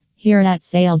Here at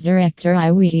Sales Director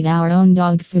I we eat our own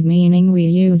dog food, meaning we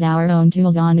use our own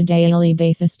tools on a daily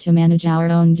basis to manage our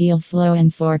own deal flow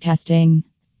and forecasting.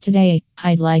 Today,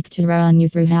 I'd like to run you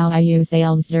through how I use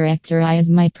Sales Director I as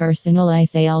my personal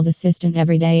sales assistant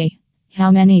every day.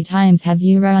 How many times have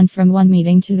you run from one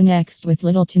meeting to the next with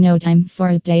little to no time for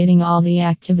updating all the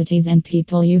activities and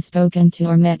people you've spoken to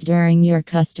or met during your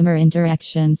customer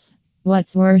interactions?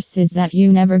 What's worse is that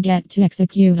you never get to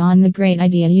execute on the great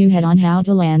idea you had on how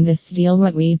to land this deal,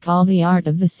 what we call the art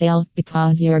of the sale,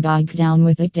 because you're bogged down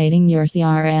with updating your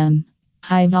CRM.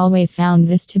 I've always found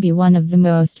this to be one of the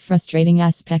most frustrating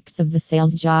aspects of the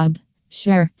sales job.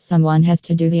 Sure, someone has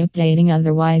to do the updating,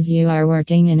 otherwise you are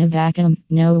working in a vacuum.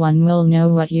 No one will know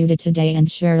what you did today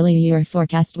and surely your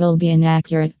forecast will be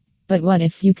inaccurate. But what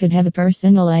if you could have a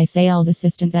personal sales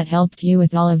assistant that helped you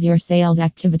with all of your sales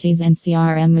activities and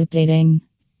CRM updating?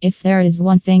 If there is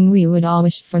one thing we would all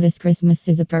wish for this Christmas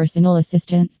is a personal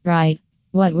assistant, right?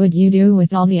 What would you do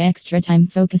with all the extra time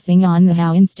focusing on the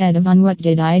how instead of on what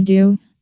did I do?